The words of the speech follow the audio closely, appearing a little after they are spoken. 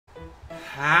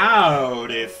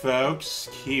Howdy, folks.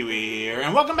 Keywii here,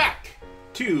 and welcome back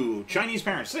to Chinese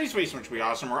Parents. Today's space which will be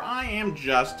awesome, where I am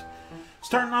just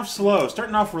starting off slow,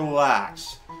 starting off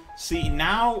relaxed. See,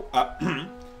 now,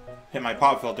 hit my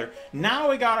pop filter. Now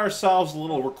we got ourselves a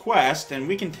little request, and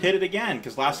we can hit it again,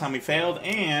 because last time we failed,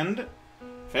 and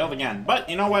failed again. But,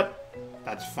 you know what?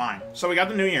 That's fine. So we got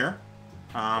the new year.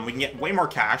 We can get way more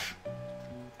cash.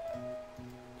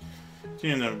 See,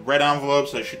 in the red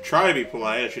envelopes, I should try to be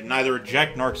polite. I should neither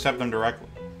reject nor accept them directly.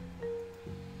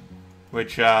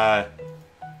 Which, I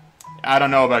don't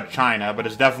know about China, but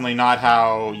it's definitely not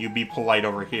how you be polite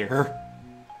over here.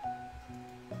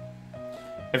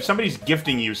 If somebody's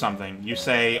gifting you something, you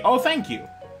say, "Oh, thank you."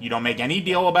 You don't make any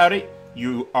deal about it.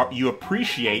 You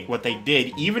appreciate what they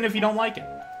did, even if you don't like it.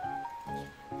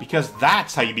 Because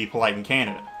that's how you be polite in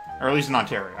Canada. Or at least in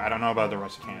Ontario. I don't know about the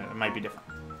rest of Canada. It might be different.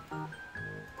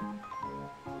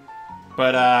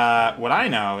 But, what I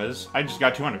know is... I just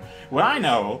got 200. What I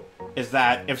know is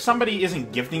that if somebody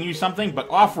isn't gifting you something, but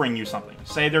offering you something.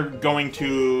 Say they're going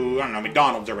to, I don't know,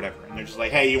 McDonald's or whatever. And they're just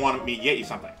like, "Hey, you want me to get you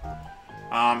something?"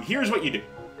 Here's what you do.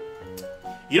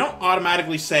 You don't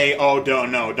automatically say, "Oh,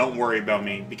 don't worry about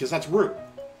me." Because that's rude.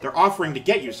 They're offering to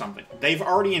get you something. They've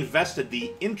already invested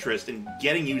the interest in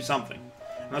getting you something.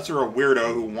 Unless they're a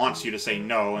weirdo who wants you to say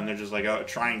no, and they're just like, oh,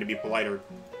 trying to be polite or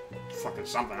fucking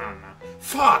something, I don't know.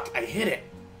 Fuck! I hit it!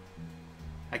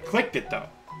 I clicked it, though.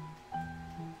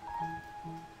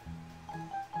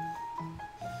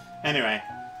 Anyway,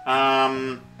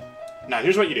 now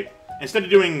here's what you do. Instead of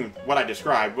doing what I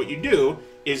described, what you do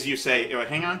is you say, oh,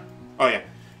 hang on. Oh, yeah.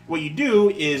 What you do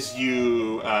is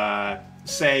you,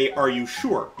 say, "Are you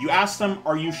sure?" You ask them,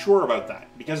 "Are you sure about that?"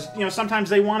 Because, you know, sometimes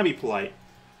they want to be polite.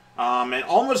 And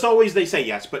almost always they say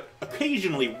yes, but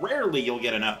occasionally, rarely, you'll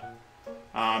get a no.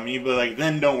 You'd be like,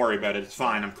 "Then don't worry about it, it's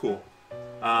fine, I'm cool."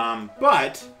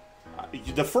 But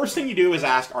the first thing you do is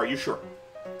ask, "Are you sure?"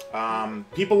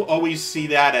 People always see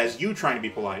that as you trying to be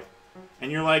polite.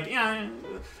 And you're like, "Yeah,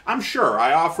 I'm sure,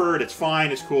 I offered, it's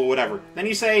fine, it's cool, whatever." Then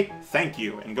you say, "Thank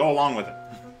you," and go along with it.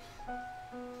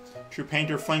 True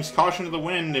painter flings caution to the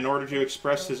wind in order to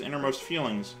express his innermost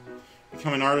feelings.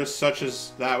 Become an artist such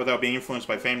as that without being influenced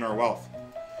by fame nor wealth.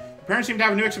 Your parents seem to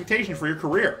have a new expectation for your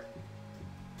career.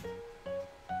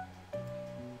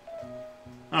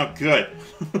 Oh, good.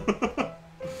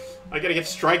 I gotta get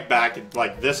strike back at,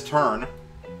 like, this turn.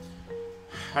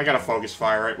 I gotta focus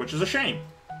fire it, which is a shame.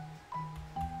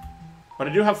 But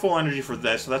I do have full energy for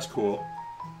this, so that's cool.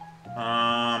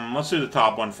 Let's do the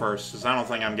top one first, because I don't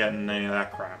think I'm getting any of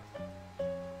that crap.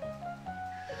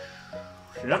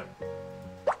 Yep.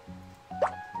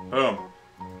 Boom.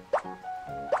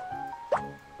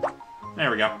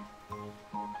 There we go.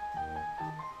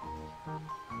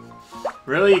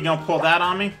 Really? You gonna pull that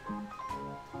on me?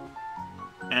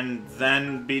 And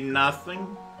then be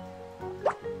nothing?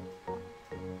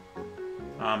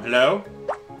 Hello?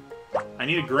 I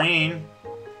need a green.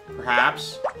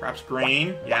 Perhaps. Perhaps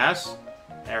green. Yes.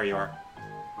 There you are.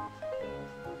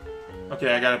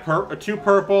 Okay, I got a 2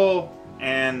 purple,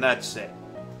 and that's it.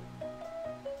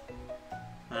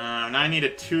 Now I need a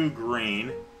 2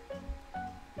 green.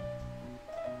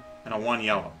 And a 1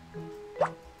 yellow.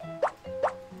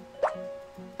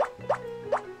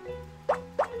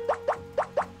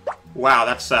 Wow,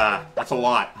 that's a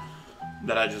lot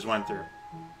that I just went through.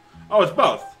 Oh, it's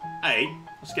both. Hey,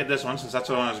 let's get this one, since that's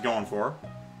what I was going for.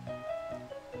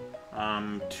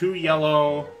 2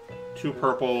 yellow, 2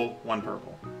 purple, 1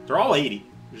 purple. They're all 80,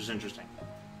 which is interesting.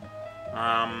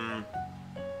 I'm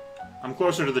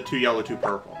closer to the 2 yellow, 2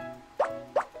 purple.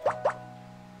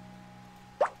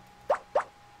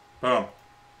 Boom.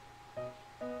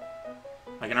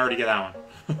 I can already get that one.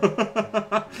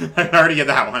 I can already get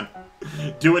that one.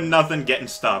 Doing nothing, getting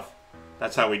stuff.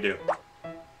 That's how we do.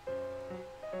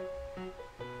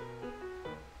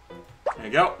 There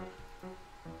you go.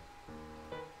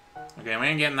 Okay, we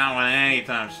ain't getting that one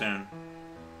anytime soon.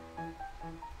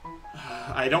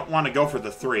 I don't want to go for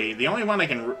the 3. The only one I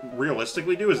can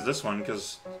realistically do is this one,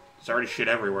 because there's already shit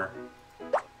everywhere.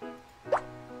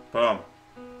 Boom.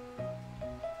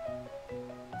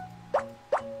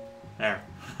 There.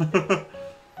 You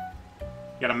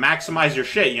gotta maximize your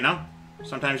shit, you know?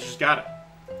 Sometimes you just gotta.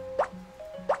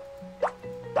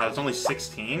 Oh, it's only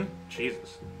 16?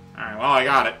 Jesus. Alright, well, I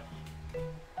got it.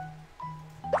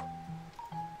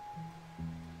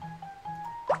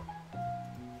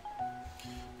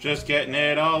 Just getting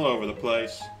it all over the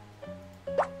place.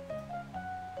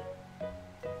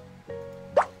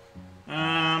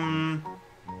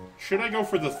 Should I go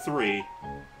for the 3?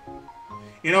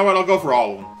 You know what? I'll go for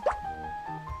all of them.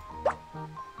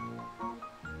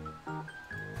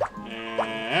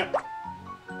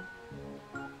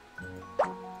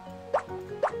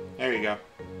 you go.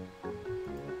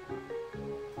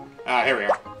 Here we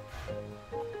are.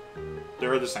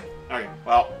 They're the same. Okay,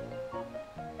 well.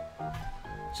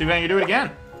 See if I can do it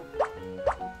again.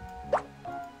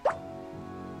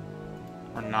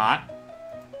 Or not.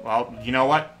 Well, you know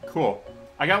what? Cool.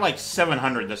 I got like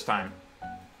 700 this time.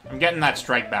 I'm getting that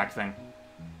strike back thing.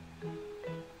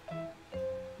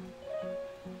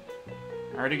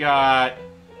 I already got...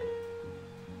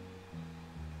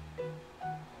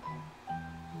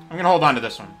 I'm gonna hold on to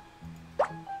this one.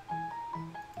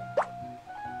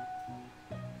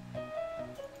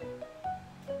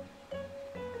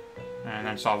 And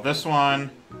then solve this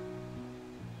one.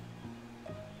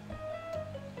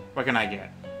 What can I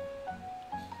get?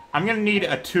 I'm gonna need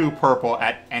a 2 purple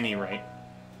at any rate.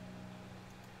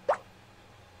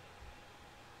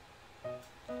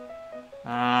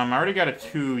 I already got a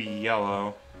 2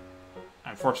 yellow.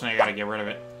 Unfortunately, I gotta get rid of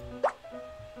it.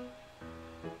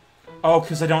 Oh,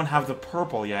 because I don't have the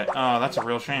purple yet. Oh, that's a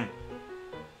real shame.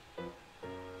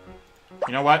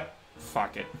 You know what?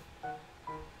 Fuck it.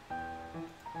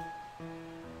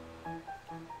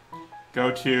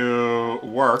 Go to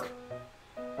work.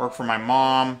 Work for my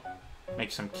mom.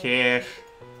 Make some cash.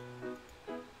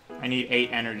 I need 8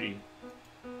 energy.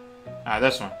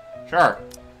 This one. Sure.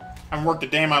 I haven't worked a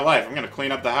day in my life. I'm gonna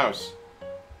clean up the house.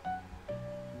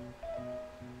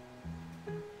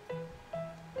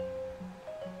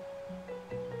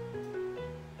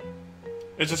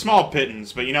 It's a small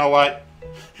pittance, but you know what?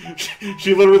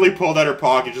 She literally pulled out her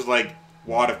pocket, just like,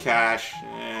 wad of cash.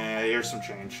 Here's some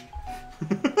change.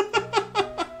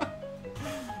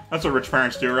 That's what rich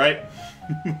parents do, right?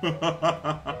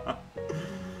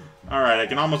 Alright, I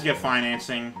can almost get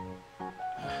financing.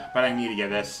 But I need to get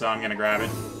this, so I'm gonna grab it.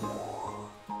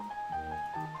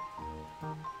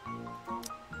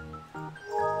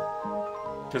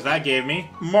 Because that gave me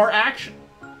more action.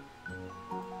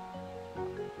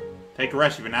 Take a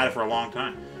rest, you've been at it for a long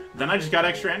time. Then I just got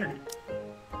extra energy.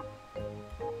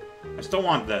 I still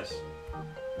want this.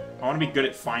 I want to be good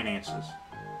at finances.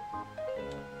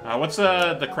 What's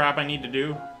the crap I need to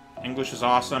do? English is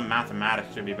awesome.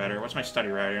 Mathematics should be better. What's my study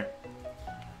right here?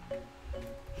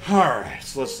 Alright,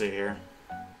 so let's see here.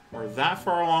 We're that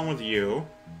far along with you.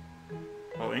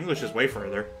 Oh, English is way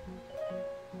further.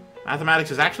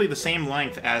 Mathematics is actually the same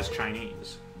length as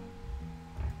Chinese.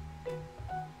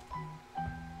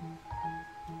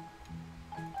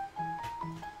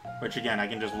 Which, again, I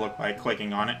can just look by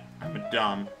clicking on it. I'm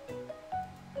dumb.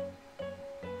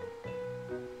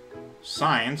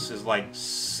 Science is like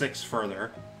 6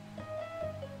 further.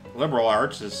 Liberal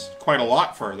arts is quite a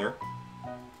lot further.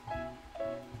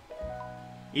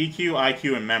 EQ,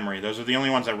 IQ, and memory. Those are the only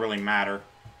ones that really matter.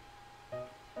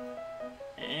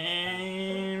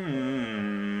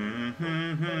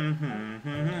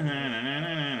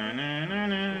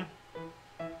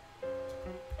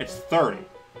 It's 30.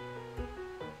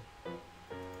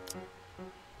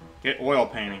 Get oil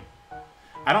painting.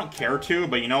 I don't care to,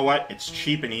 but you know what? It's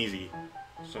cheap and easy.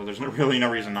 So there's really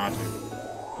no reason not to.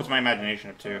 Puts my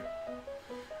imagination up too.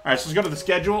 Alright, so let's go to the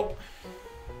schedule.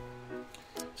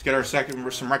 Let's get our some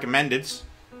recommendeds.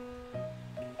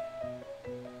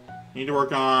 Need to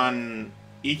work on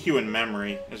EQ and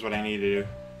memory is what I need to do.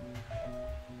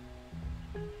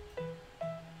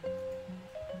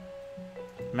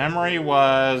 Memory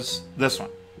was this one.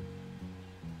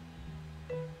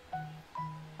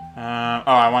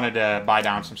 Oh, I wanted to buy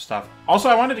down some stuff. Also,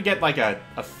 I wanted to get, like, a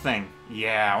thing.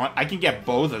 Yeah, I can get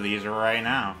both of these right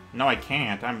now. No, I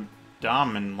can't. I'm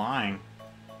dumb and lying.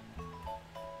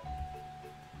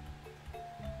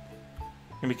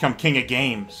 I can become king of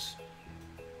games.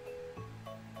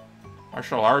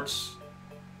 Martial arts.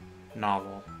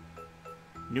 Novel.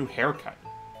 New haircut.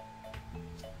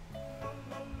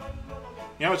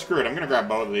 You know what? Screw it. I'm gonna grab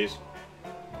both of these.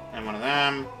 And one of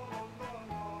them.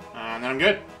 And then I'm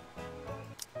good.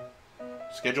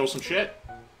 Schedule some shit.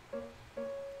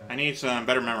 I need some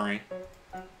better memory.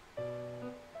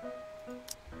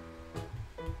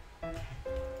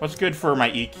 What's good for my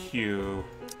EQ?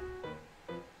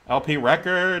 LP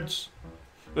records.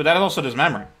 Ooh, that also does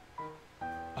memory.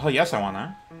 Oh, yes, I want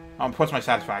that. Oh, puts my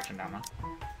satisfaction down, though.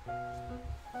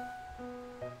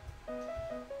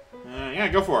 Yeah,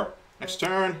 go for it. Next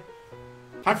turn.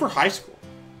 Time for high school.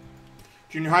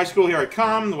 Junior high school, here I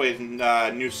come. The way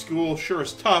new school sure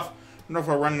is tough. I don't know if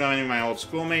I'll run into any of my old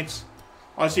schoolmates.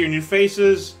 All I see are new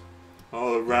faces.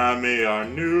 All around me are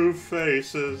new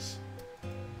faces.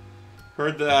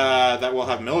 Heard that we'll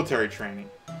have military training.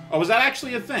 Oh, was that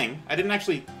actually a thing? I didn't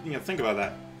actually, think about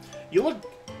that. You look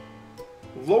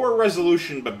lower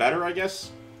resolution, but better, I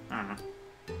guess. I don't know.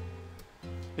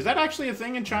 Is that actually a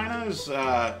thing in China? Is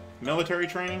military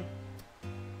training?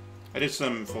 I did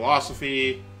some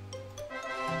philosophy.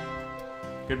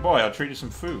 Good boy, I'll treat you some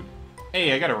food.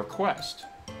 Hey, I got a request.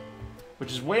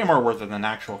 Which is way more worth it than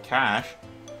actual cash.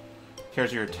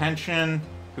 Cares your attention.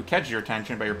 Who catches your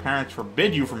attention, but your parents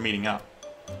forbid you from meeting up.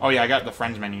 Oh yeah, I got the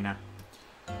friends menu now.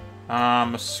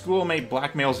 A schoolmate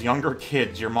blackmails younger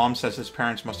kids. Your mom says his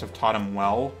parents must have taught him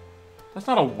well. That's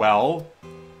not a well.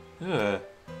 Ugh.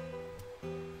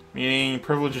 Meaning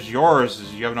privilege is yours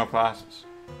as you have no classes.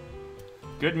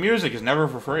 Good music is never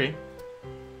for free.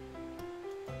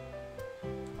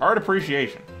 Art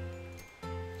appreciation.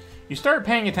 You start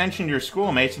paying attention to your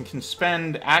schoolmates and can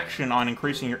spend action on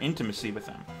increasing your intimacy with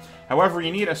them. However,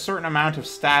 you need a certain amount of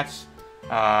stats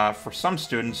for some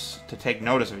students to take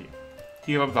notice of you.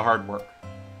 Keep up the hard work.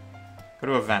 Go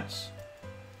to events.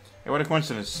 Hey, what a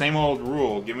coincidence. Same old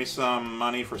rule. Give me some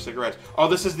money for cigarettes. Oh,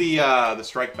 this is the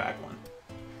strike back one.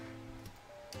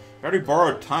 I already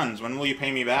borrowed tons. When will you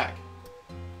pay me back?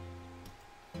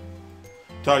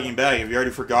 Talking back, have you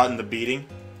already forgotten the beating?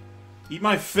 Eat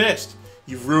my fist!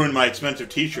 You've ruined my expensive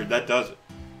t-shirt. That does it.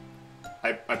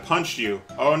 I punched you.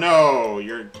 Oh no,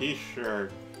 your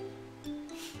t-shirt.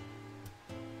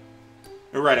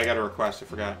 You're right, I got a request. I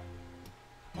forgot.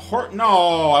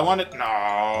 No, I wanted...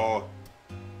 No.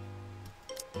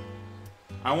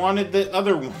 I wanted the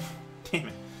other one. Damn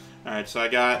it. Alright, so I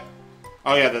got...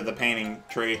 Oh yeah, the painting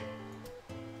tree.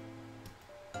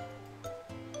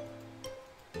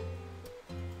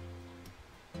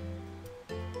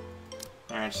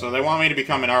 Alright, so they want me to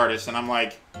become an artist, and I'm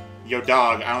like, yo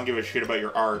dog, I don't give a shit about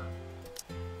your art.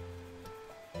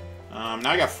 Now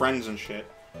I got friends and shit.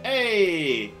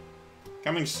 Hey!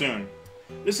 Coming soon.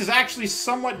 This is actually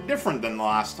somewhat different than the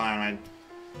last time.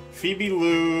 Phoebe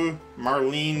Lou,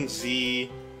 Marlene Z,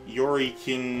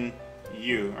 Yorikin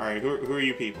Yu. Alright, who are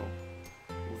you people?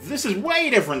 This is way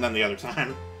different than the other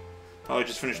time. Oh, I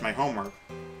just finished my homework.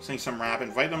 Sing some rap.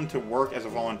 Invite them to work as a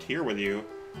volunteer with you.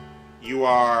 You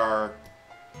are...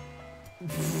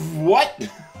 What?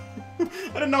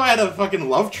 I didn't know I had a fucking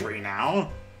love tree now.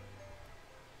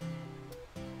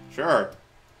 Sure.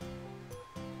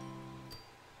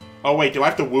 Oh wait, do I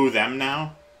have to woo them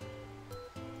now?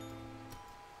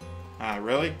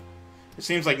 Really? It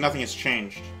seems like nothing has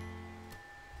changed.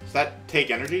 Does that take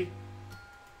energy?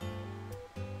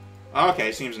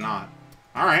 Okay, seems not.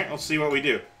 Alright, let's see what we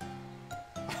do.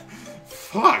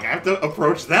 Fuck, I have to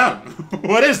approach them.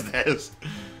 What is this?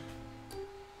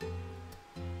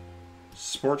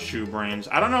 Sports shoe brands.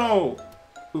 I don't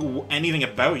know anything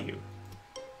about you.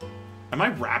 Am I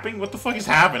rapping? What the fuck is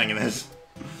happening in this?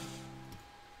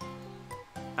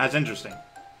 That's interesting.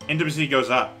 Intimacy goes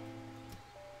up.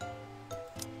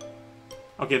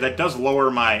 Okay, that does lower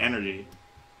my energy.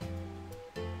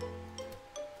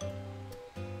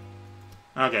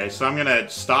 Okay, so I'm gonna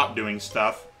stop doing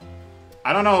stuff.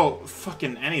 I don't know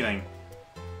fucking anything.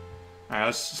 Alright,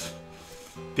 let's...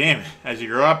 Damn, as you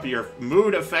grow up, your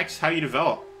mood affects how you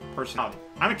develop personality.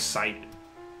 I'm excited.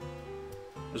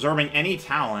 Absorbing any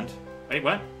talent... Wait,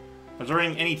 what?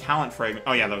 Absorbing any talent fragment...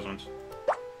 Oh yeah, those ones.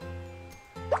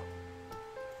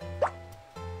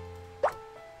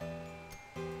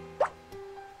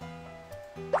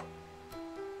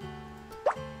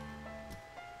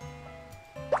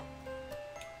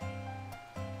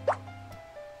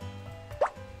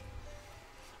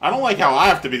 I don't like how I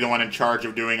have to be the one in charge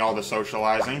of doing all the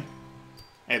socializing.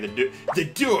 Hey, the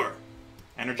doer!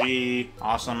 Energy,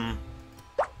 awesome.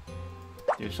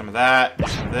 Do some of that, do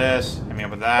some of this, hit me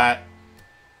up with that.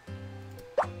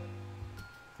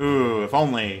 Ooh, if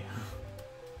only.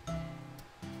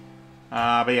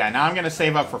 But yeah, now I'm gonna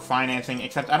save up for financing,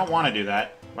 except I don't want to do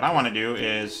that. What I want to do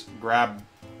is grab,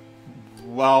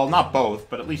 well, not both,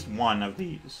 but at least one of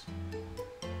these.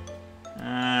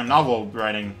 Novel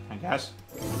writing, I guess.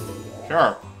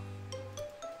 Sure.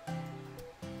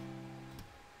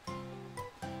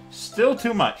 Still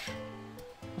too much.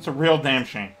 That's a real damn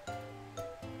shame.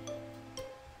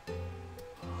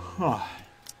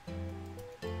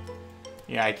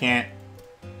 Yeah, I can't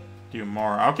do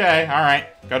more. Okay, alright.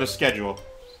 Go to schedule.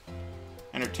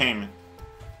 Entertainment.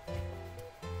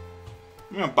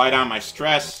 I'm gonna bite down my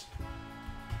stress.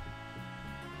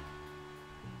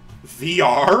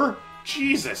 VR?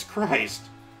 Jesus Christ.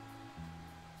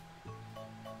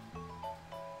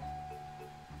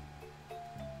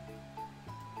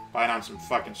 Bite on some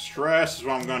fucking stress is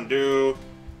what I'm gonna do.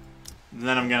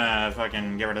 Then I'm gonna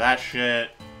fucking get rid of that shit.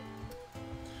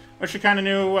 Wish I kinda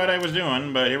knew what I was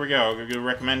doing, but here we go. Google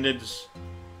recommendeds.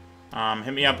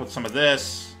 Hit me up with some of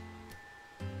this.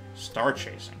 Star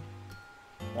chasing.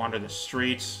 Wander the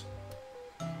streets.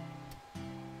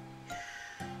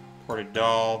 Ported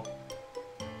doll.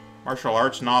 Martial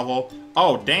arts novel.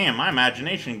 Oh, damn, my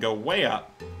imagination can go way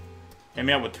up. Hit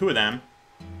me up with 2 of them.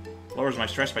 Lowers my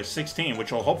stress by 16,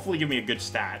 which will hopefully give me a good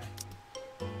stat.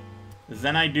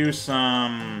 Then I do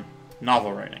some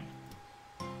novel writing.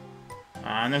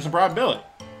 And then some probability.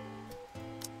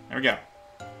 There we go.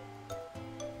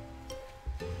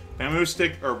 Bamboo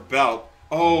stick or belt.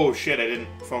 Oh, shit, I didn't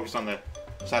focus on the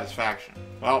satisfaction.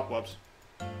 Well, whoops.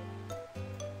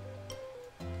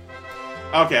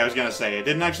 Okay, I was gonna say, it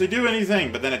didn't actually do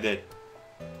anything, but then it did.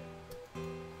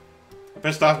 I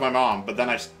pissed off my mom, but then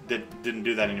I didn't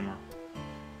do that anymore.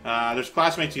 There's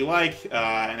classmates you like,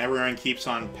 and everyone keeps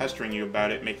on pestering you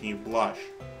about it, making you blush.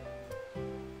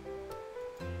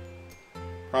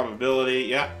 Probability,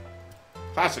 yeah.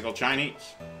 Classical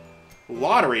Chinese.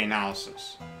 Lottery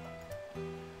analysis.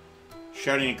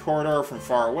 Shouting in corridor from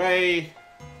far away.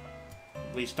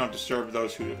 At least don't disturb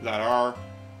those that are.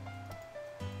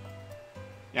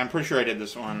 Yeah, I'm pretty sure I did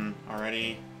this one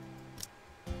already.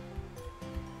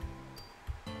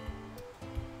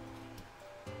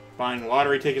 Buying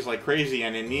lottery tickets like crazy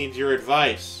and it needs your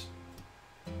advice.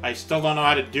 I still don't know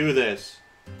how to do this.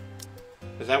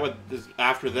 Is that what is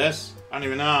after this? I don't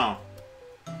even know.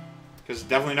 Because it's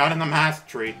definitely not in the math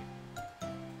tree.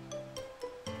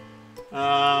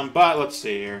 But let's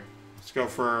see here. Let's go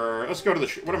to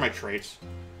the, what are my traits?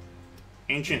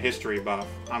 Ancient history buff.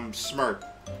 I'm smart.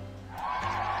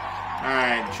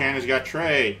 Alright, Chan has got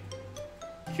trade.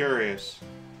 Curious.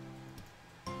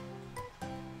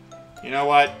 You know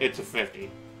what? It's a 50.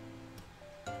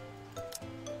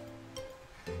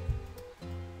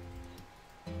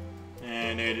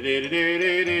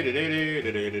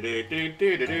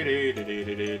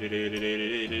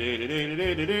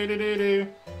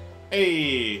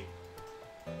 Hey!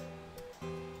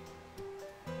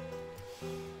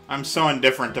 I'm so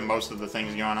indifferent to most of the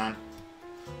things going on.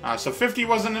 So 50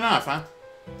 wasn't enough, huh?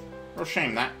 Real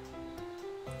shame, that.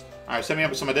 Alright, set me up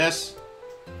with some of this.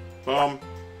 Boom.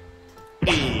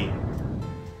 Hey!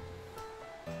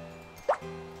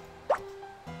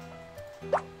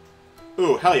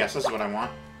 Ooh, hell yes, this is what I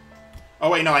want. Oh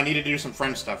wait, no, I need to do some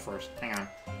friend stuff first. Hang on.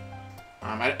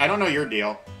 I don't know your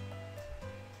deal.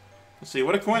 Let's see,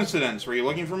 what a coincidence. Were you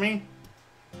looking for me?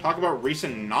 Talk about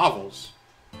recent novels.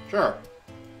 Sure.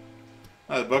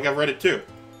 The book, I've read it too.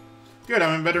 Good,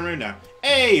 I'm in a better mood now.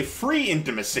 Hey, free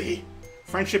intimacy!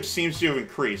 Friendship seems to have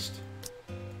increased.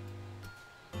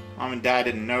 Mom and Dad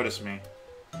didn't notice me.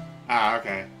 Ah,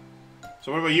 okay.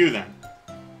 So what about you then?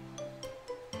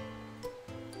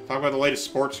 Talk about the latest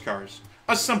sports cars.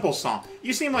 A simple song.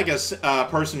 You seem like a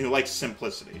person who likes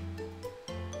simplicity.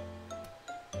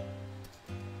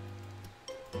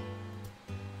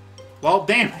 Well,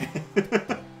 damn it.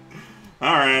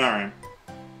 Alright, alright.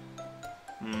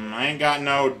 I ain't got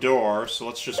no door, so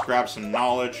let's just grab some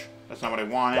knowledge. That's not what I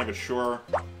wanted, but sure.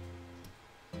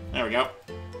 There we go.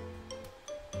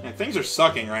 Man, things are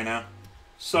sucking right now.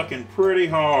 Sucking pretty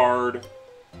hard.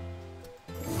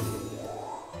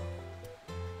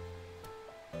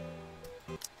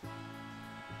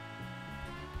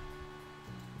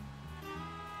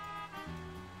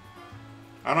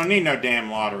 I don't need no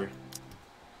damn lottery.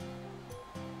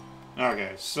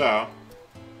 Okay, so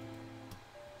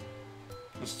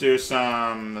let's do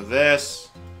some of this.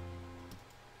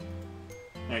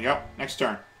 There you go. Next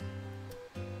turn.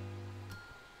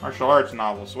 Martial arts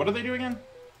novels. What do they do again?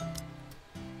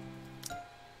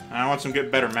 I want some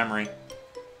better memory.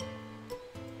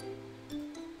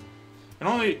 It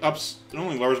only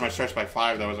lowers my stress by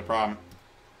 5 though, is a problem.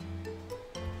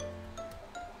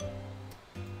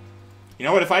 You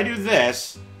know what? If I do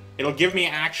this, it'll give me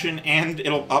action and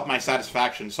it'll up my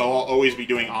satisfaction, so I'll always be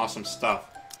doing awesome stuff.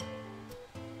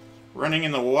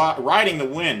 Riding the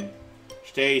wind.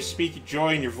 Today, speak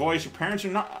joy in your voice. Your parents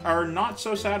are not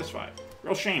so satisfied.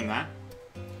 Real shame, that.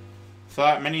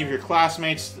 Thought many of your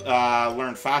classmates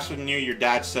learn faster than you. Your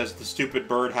dad says the stupid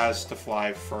bird has to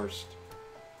fly first.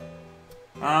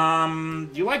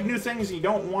 You like new things and you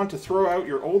don't want to throw out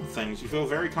your old things. You feel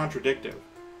very contradictive.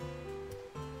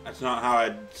 That's not how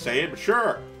I'd say it, but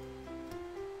sure.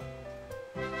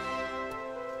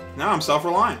 Now I'm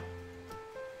self-reliant.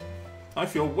 I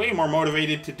feel way more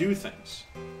motivated to do things.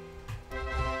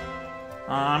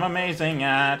 I'm amazing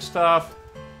at stuff.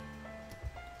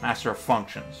 Master of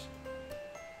functions.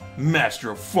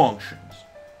 Master of functions.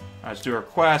 Let's do a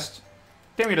request.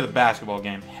 Take me to the basketball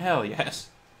game. Hell yes.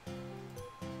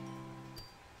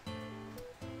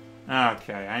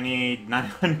 Okay, I need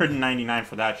 999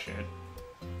 for that shit.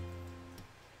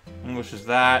 English is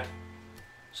that.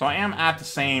 So I am at the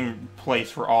same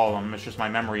place for all of them. It's just my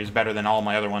memory is better than all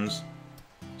my other ones.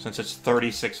 Since it's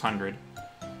 3,600.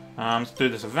 Let's do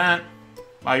this event.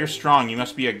 Wow, you're strong. You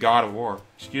must be a god of war.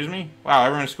 Excuse me? Wow,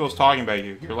 everyone in school is talking about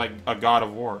you. You're like a god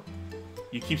of war.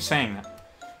 You keep saying that.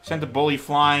 Sent the bully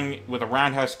flying with a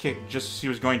roundhouse kick just as he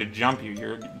was going to jump you.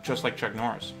 You're just like Chuck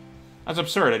Norris. That's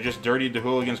absurd. I just dirtied the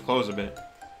hooligan's clothes a bit.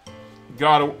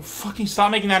 God, fucking stop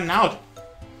making that analogy.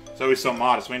 It's always so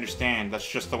modest. We understand. That's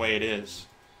just the way it is.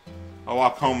 I'll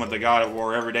walk home with the god of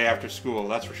war every day after school.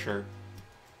 That's for sure.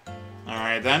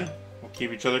 Alright then. We'll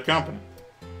keep each other company.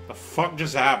 The fuck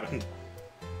just happened?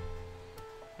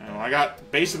 Well, I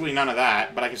got basically none of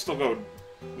that, but I can still go...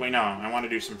 Wait, no. I want to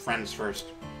do some friends first.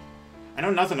 I know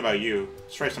nothing about you.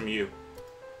 Let's try some you.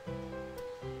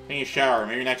 Taking a shower.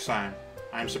 Maybe next time.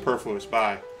 I'm superfluous.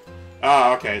 Bye.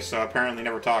 Oh, okay. So apparently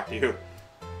never talked to you.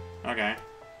 Okay.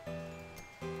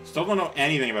 Still don't know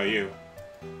anything about you.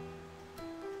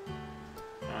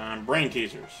 Brain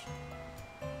teasers.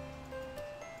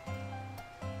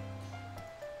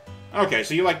 Okay,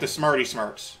 so you like the smarty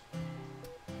smarts.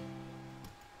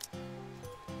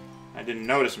 I didn't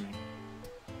notice me.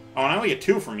 Oh, and I only get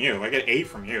 2 from you. I get 8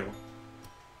 from you.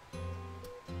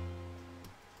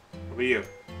 What about you?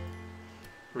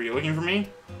 Were you looking for me?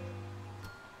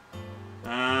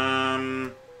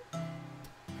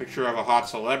 Picture of a hot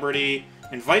celebrity.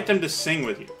 Invite them to sing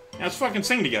with you. Yeah, let's fucking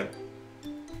sing together.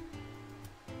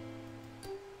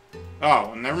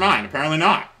 Oh, never mind. Apparently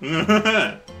not.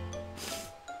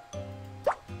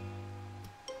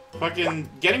 Fucking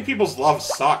getting people's love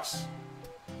sucks.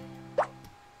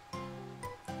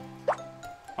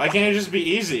 Why can't it just be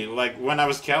easy, like when I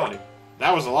was Kelly?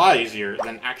 That was a lot easier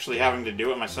than actually having to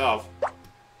do it myself.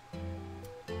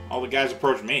 All the guys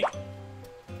approach me.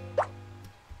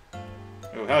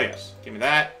 Oh, hell yes. Give me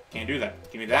that. Can't do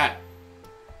that. Give me that.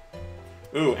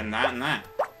 Ooh, and that and that.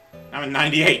 I'm at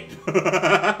 98.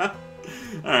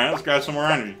 Alright, let's grab some more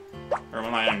energy. Or,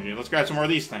 well, not energy. Let's grab some more of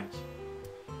these things.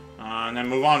 And then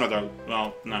move on with our...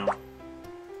 Well, no.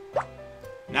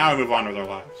 Now we move on with our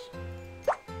lives.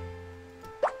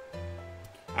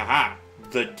 Aha!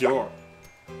 The door.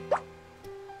 Not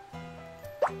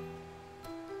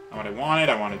what I wanted.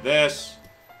 I wanted this.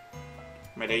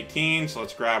 I'm at 18, so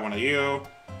let's grab one of you.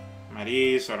 I'm at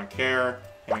ease, so I don't care.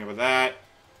 Hit me with that.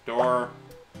 Door.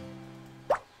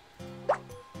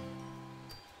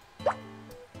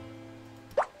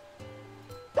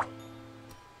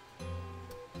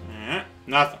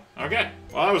 Nothing. Okay.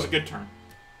 Well, that was a good turn.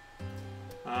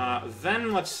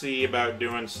 Then let's see about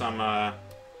doing some,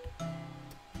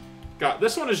 God,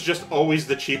 this one is just always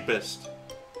the cheapest.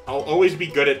 I'll always be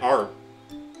good at art.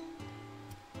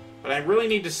 But I really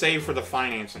need to save for the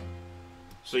financing.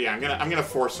 So yeah, I'm gonna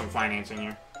force some financing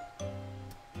here.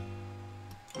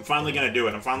 I'm finally gonna do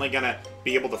it. I'm finally gonna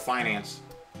be able to finance.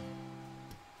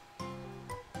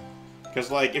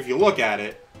 Because, like, if you look at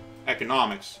it,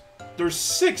 economics, there's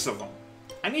 6 of them.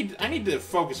 I need to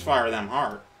focus fire them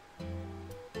hard.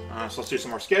 So let's do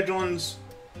some more schedulings.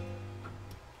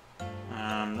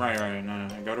 Right. No.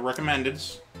 Go to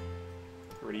recommendeds.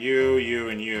 Go to you,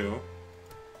 and you.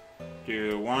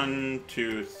 Do 1,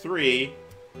 2, 3,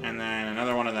 and then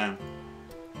another one of them.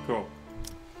 Cool.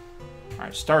 All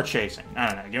right, star chasing.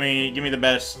 I don't know. Give me the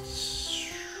best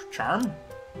charm.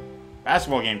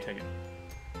 Basketball game ticket.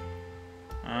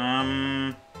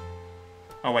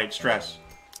 Oh wait, stress.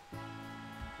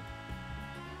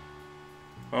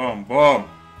 Boom, boom.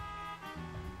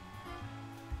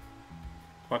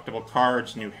 Collectible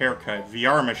cards, new haircut,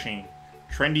 VR machine,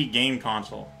 trendy game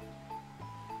console.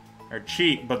 They're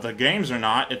cheap, but the games are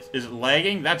not. Is it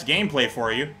lagging? That's gameplay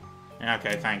for you.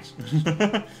 Okay, thanks.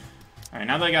 Alright,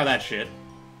 now that I got that shit,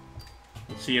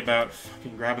 let's see about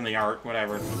fucking grabbing the art,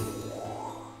 whatever.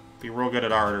 Be real good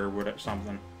at art or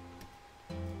something.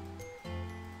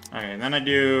 Okay, and then I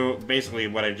do basically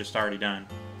what I just already done.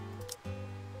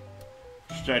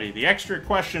 Study. The extra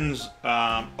questions,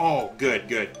 oh,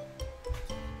 good.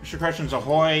 Extra Questions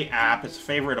Ahoy app is a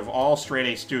favorite of all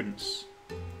straight-A students.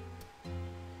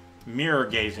 Mirror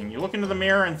gazing. You look into the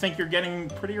mirror and think you're getting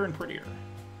prettier and prettier.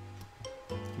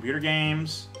 Computer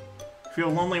games. Feel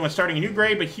lonely when starting a new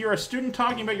grade, but hear a student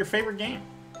talking about your favorite game.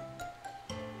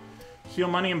 Steal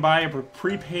money and buy a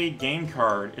prepaid game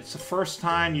card. It's the first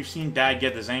time you've seen Dad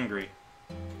get this angry.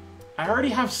 I already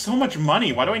have so much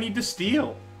money. Why do I need to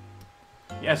steal?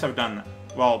 Yes, I've done that.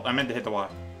 Well, I meant to hit the Y.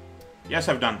 Yes,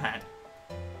 I've done that.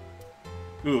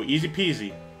 Ooh, easy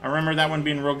peasy. I remember that one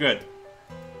being real good.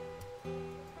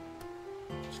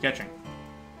 Sketching.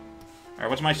 Alright,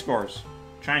 what's my scores?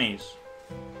 Chinese.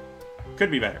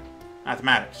 Could be better.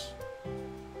 Mathematics.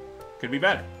 Could be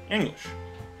better. English.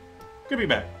 Could be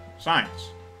better.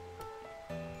 Science.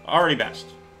 Already best.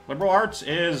 Liberal arts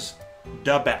is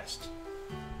the best.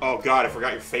 Oh god, I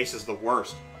forgot your face is the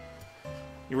worst.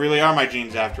 You really are my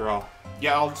jeans after all.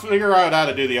 Yeah, I'll figure out how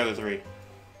to do the other three.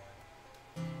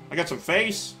 I got some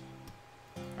face.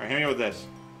 Alright, hit me with this.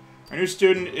 Our new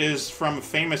student is from a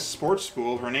famous sports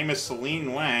school. Her name is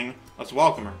Celine Wang. Let's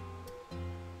welcome her.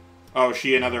 Oh, is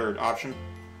she another option?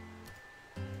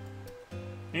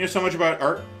 You know so much about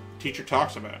art, teacher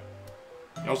talks about it.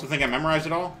 You also think I memorized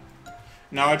it all?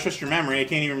 No, I trust your memory. I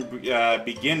can't even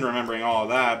begin remembering all of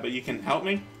that, but you can help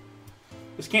me?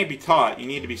 This can't be taught. You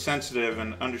need to be sensitive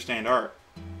and understand art.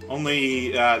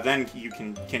 Only then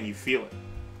can you feel it.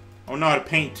 Oh, know how to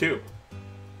paint too.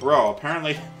 Bro,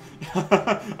 apparently...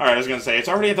 Alright, I was gonna say, it's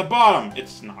already at the bottom!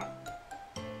 It's not.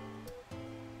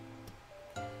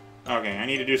 Okay, I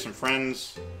need to do some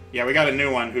friends. Yeah, we got a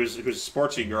new one who's a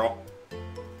sportsy girl.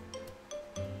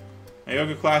 My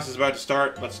yoga class is about to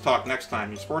start. Let's talk next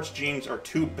time. Your sports jeans are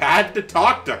too bad to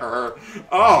talk to her.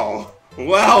 Oh,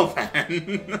 well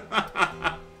then.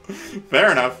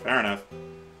 Fair enough, fair enough.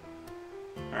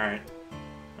 Alright.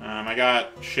 I got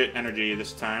shit energy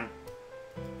this time.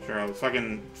 Sure, I'll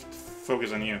fucking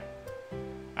focus on you.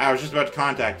 I was just about to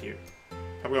contact you.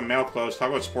 Talk about male clothes, talk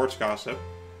about sports gossip.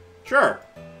 Sure.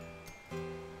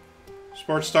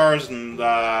 Sports stars and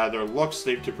their looks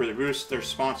to produce their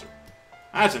sponsor.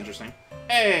 That's interesting.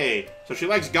 Hey! So she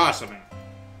likes gossiping.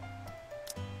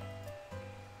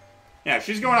 Yeah,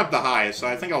 she's going up the highest, so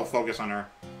I think I'll focus on her.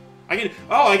 I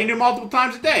can do multiple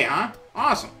times a day, huh?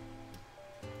 Awesome.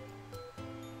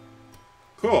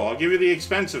 Cool, I'll give you the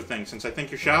expensive thing since I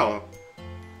think you're shallow.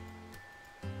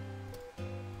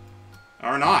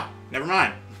 Or not. Never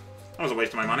mind. That was a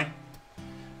waste of my money.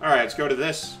 Alright, let's go to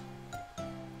this.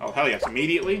 Oh, hell yes.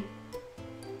 Immediately.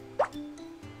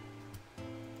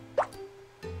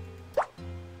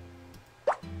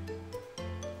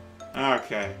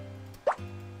 Okay.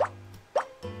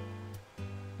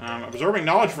 Absorbing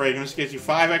knowledge fragments gives you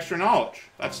 5 extra knowledge.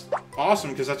 That's awesome,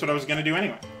 because that's what I was going to do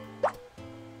anyway.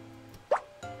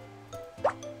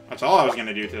 That's all I was going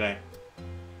to do today.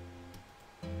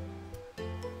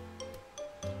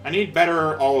 I need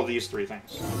better all of these 3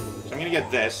 things. So I'm going to get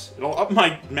this. It'll up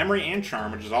my memory and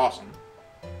charm, which is awesome.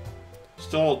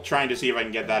 Still trying to see if I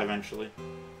can get that eventually.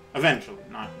 Eventually,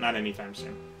 not anytime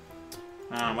soon.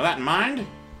 With that in mind,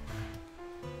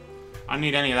 I don't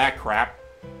need any of that crap.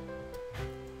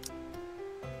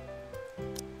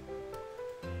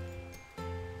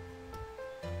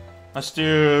 Let's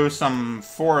do some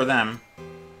 4 of them.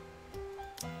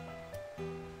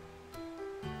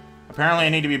 Apparently I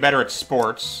need to be better at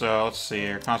sports, so let's see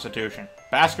here. Constitution.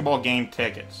 Basketball game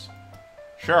tickets.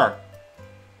 Sure.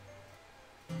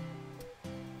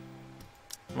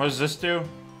 What does this do?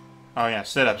 Oh yeah,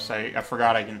 sit-ups. I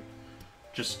forgot I can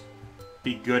just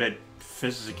be good at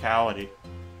physicality.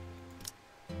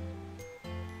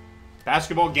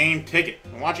 Basketball game ticket.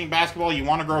 When watching basketball, you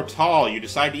want to grow tall. You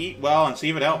decide to eat well and see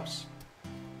if it helps.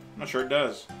 I'm not sure it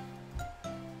does.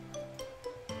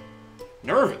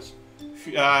 Nervous.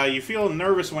 You feel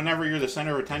nervous whenever you're the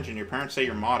center of attention. Your parents say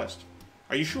you're modest.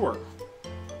 Are you sure?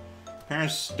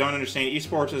 Parents don't understand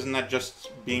esports. Isn't that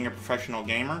just being a professional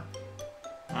gamer?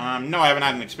 No, I haven't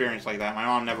had an experience like that. My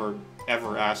mom never,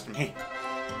 ever asked me.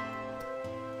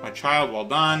 My child, well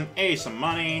done. Hey, some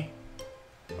money.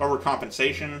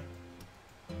 Overcompensation.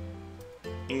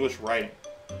 English writing.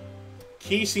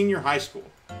 Key senior high school.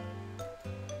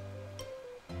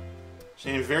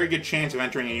 Standing a very good chance of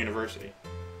entering a university.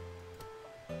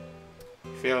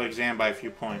 Fail exam by a few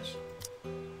points.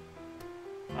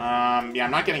 Yeah,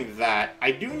 I'm not getting that.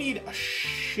 I do need a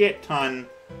shit ton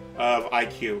of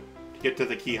IQ to get to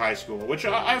the Key High School, which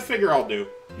I figure I'll do.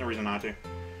 No reason not to.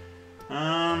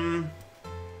 I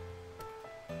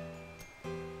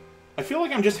feel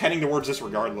like I'm just heading towards this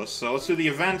regardless, so let's do the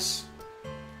events.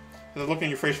 I've looked in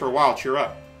your face for a while, cheer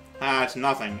up. It's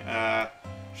nothing.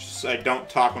 Just, I don't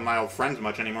talk with my old friends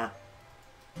much anymore.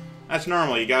 That's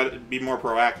normal, you gotta be more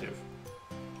proactive.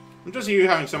 I'm just you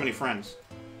having so many friends.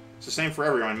 It's the same for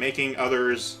everyone. Making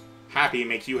others happy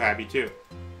makes you happy too.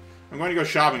 I'm going to go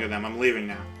shopping with them. I'm leaving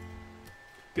now.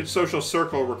 Good social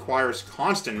circle requires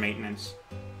constant maintenance.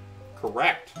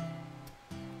 Correct.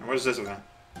 And what is this event?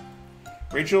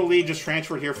 Rachel Lee just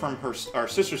transferred here from our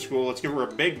sister school. Let's give her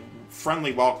a big,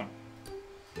 friendly welcome.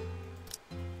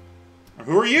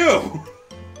 Who are you?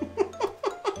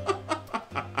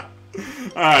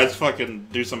 Alright, let's fucking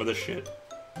do some of this shit.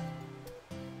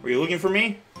 Were you looking for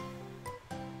me?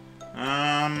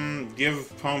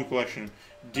 Give poem collection.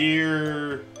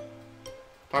 Dear...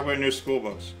 Talk about new school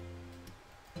books.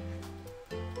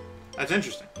 That's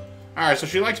interesting. Alright, so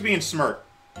she likes being smart.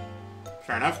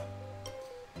 Fair enough.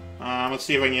 Let's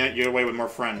see if I can get away with more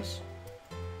friends.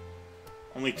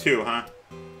 Only 2, huh?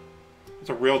 It's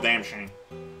a real damn shame.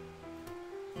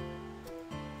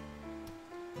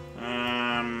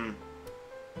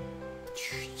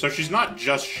 So she's not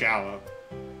just shallow.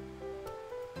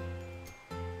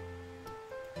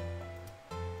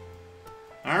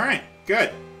 Alright, good.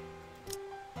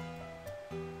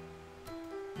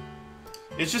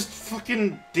 It's just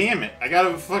fucking... Damn it. I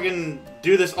gotta fucking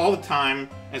do this all the time.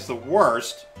 It's the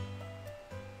worst.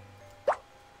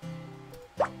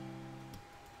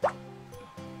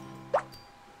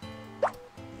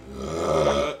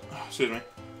 Excuse me.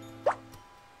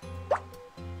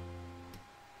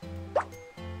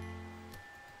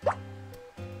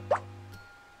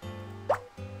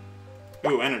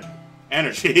 Ooh, energy.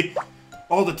 Energy.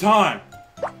 All the time.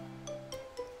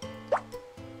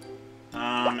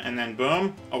 And then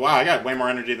boom. Oh wow, I got way more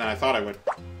energy than I thought I would.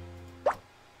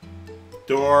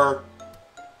 Door.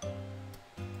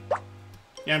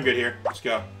 Yeah, I'm good here. Let's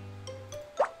go.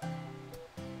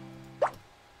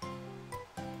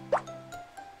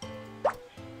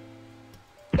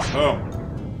 Oh.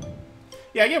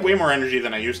 Yeah, I get way more energy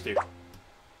than I used to.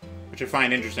 Which I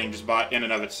find interesting just in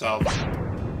and of itself.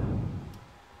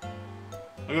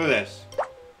 Look at this.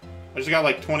 I just got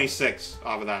like 26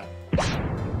 off of that.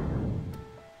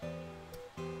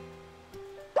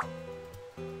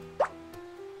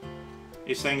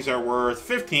 These things are worth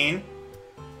 15.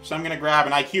 So I'm going to grab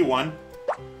an IQ one.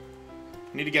 I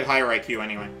need to get higher IQ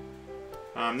anyway.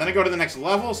 Then I go to the next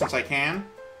level since I can.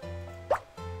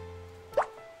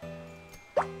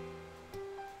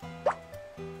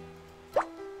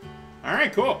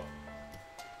 Alright, cool.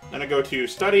 Then I go to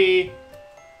study.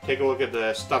 Take a look at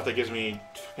the stuff that gives me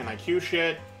fucking IQ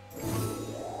shit.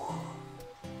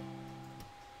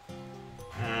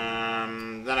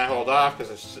 Then I hold off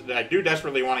because I do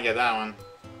desperately want to get that one.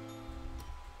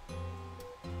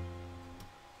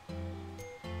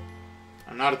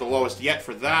 I'm not at the lowest yet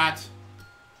for that.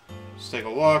 Let's take a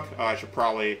look. Oh, I should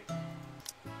probably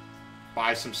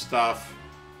buy some stuff.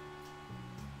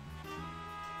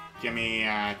 Give me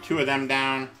 2 of them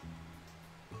down.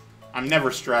 I'm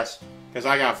never stressed because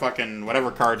I got fucking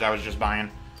whatever cards I was just buying.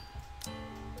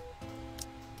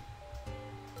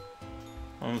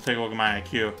 Let me take a look at my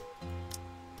IQ.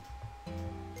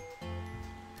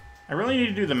 I really need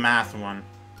to do the math one.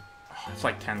 Oh, it's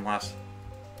like 10 less.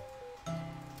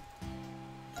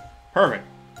 Perfect.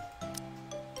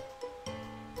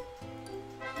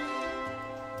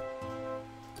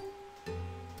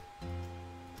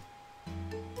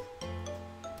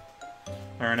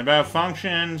 Learn about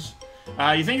functions.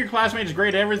 You think your classmate is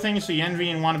great at everything, so you envy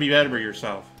and want to be better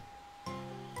yourself.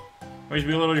 Always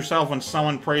belittle yourself when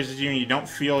someone praises you and you don't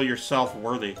feel yourself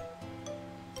worthy.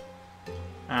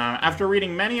 After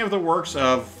reading many of the works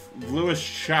of Louis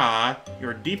Shaw, you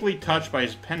are deeply touched by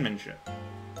his penmanship.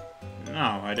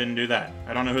 No, I didn't do that.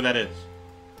 I don't know who that is.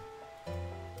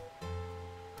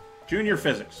 Junior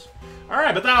Physics.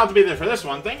 Alright, but that'll have to be it for this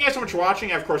one. Thank you guys so much for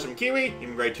watching. I, of course, am Keywii. You've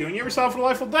been great too, and you have yourself a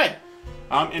delightful day.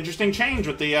 Interesting change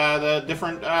with the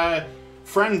different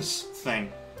friends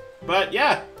thing. But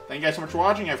yeah, thank you guys so much for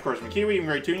watching. I, of course, am Keywii. You've been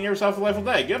great too, and you have yourself a delightful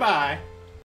day. Goodbye.